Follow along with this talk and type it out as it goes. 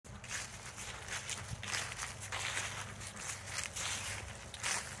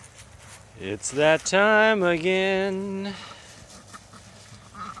It's that time again.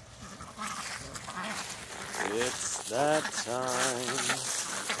 It's that time.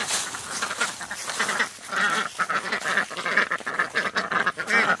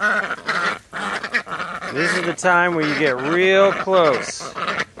 This is the time where you get real close.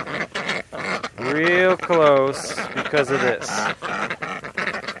 Real close because of this.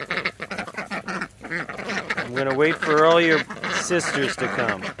 I'm going to wait for all your sisters to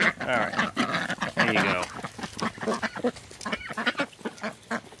come. Alright, there you go.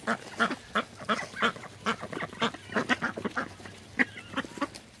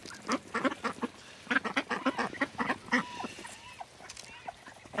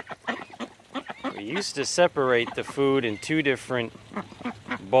 We used to separate the food in two different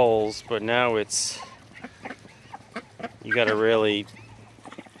bowls, but now it's, you gotta really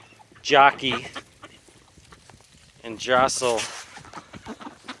jockey and jostle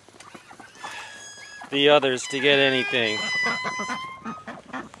the others to get anything.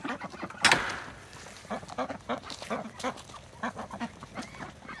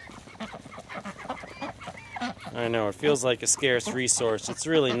 I know, it feels like a scarce resource. It's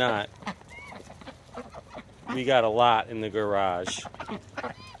really not. We got a lot in the garage.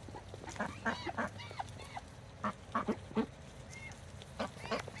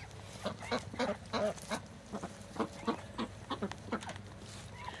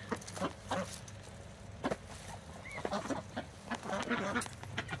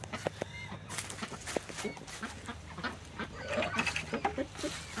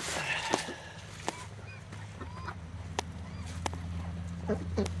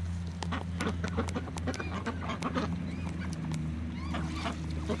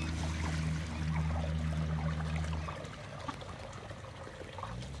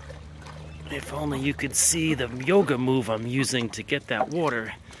 If only you could see the yoga move I'm using to get that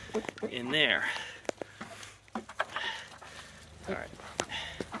water in there. All right.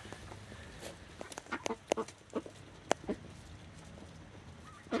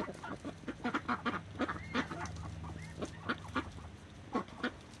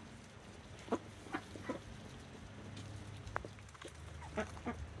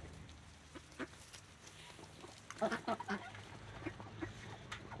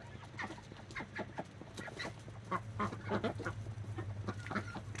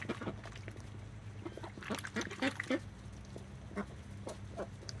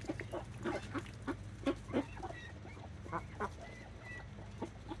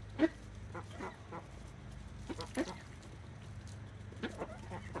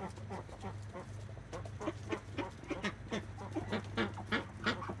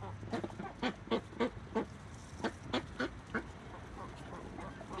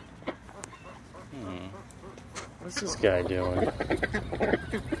 What's this guy doing?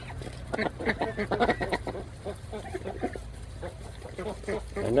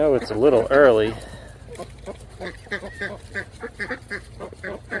 I know it's a little early.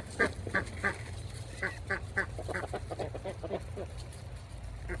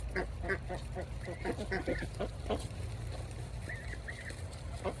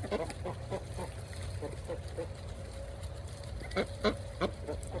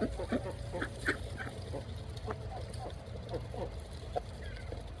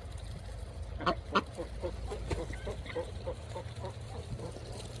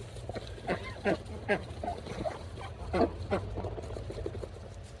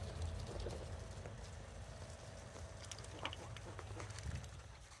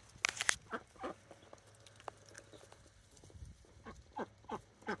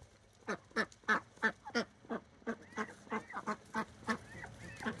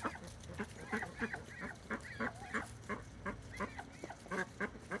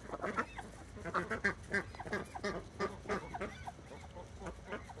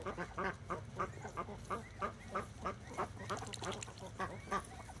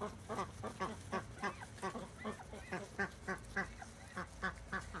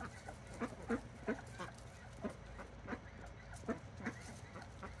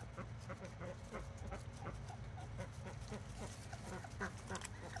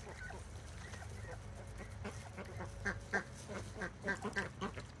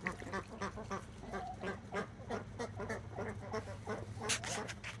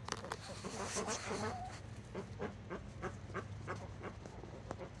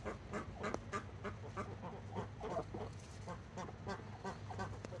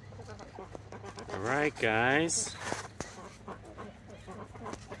 Alright guys,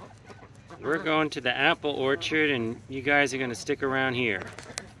 we're going to the apple orchard and you guys are going to stick around here.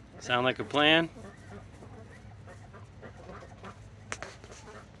 Sound like a plan?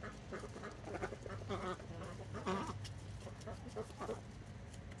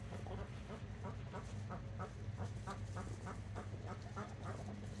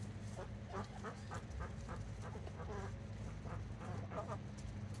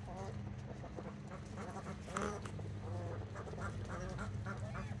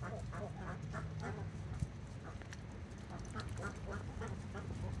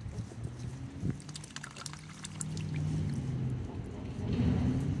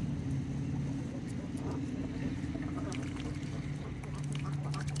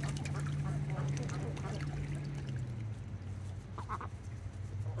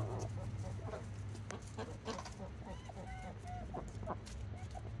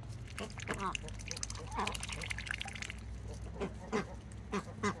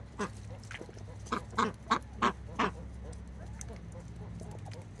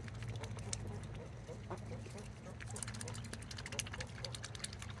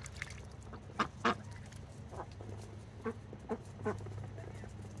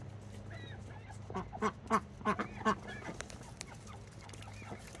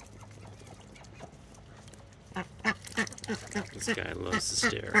 This guy loves to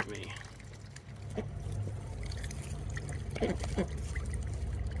stare at me.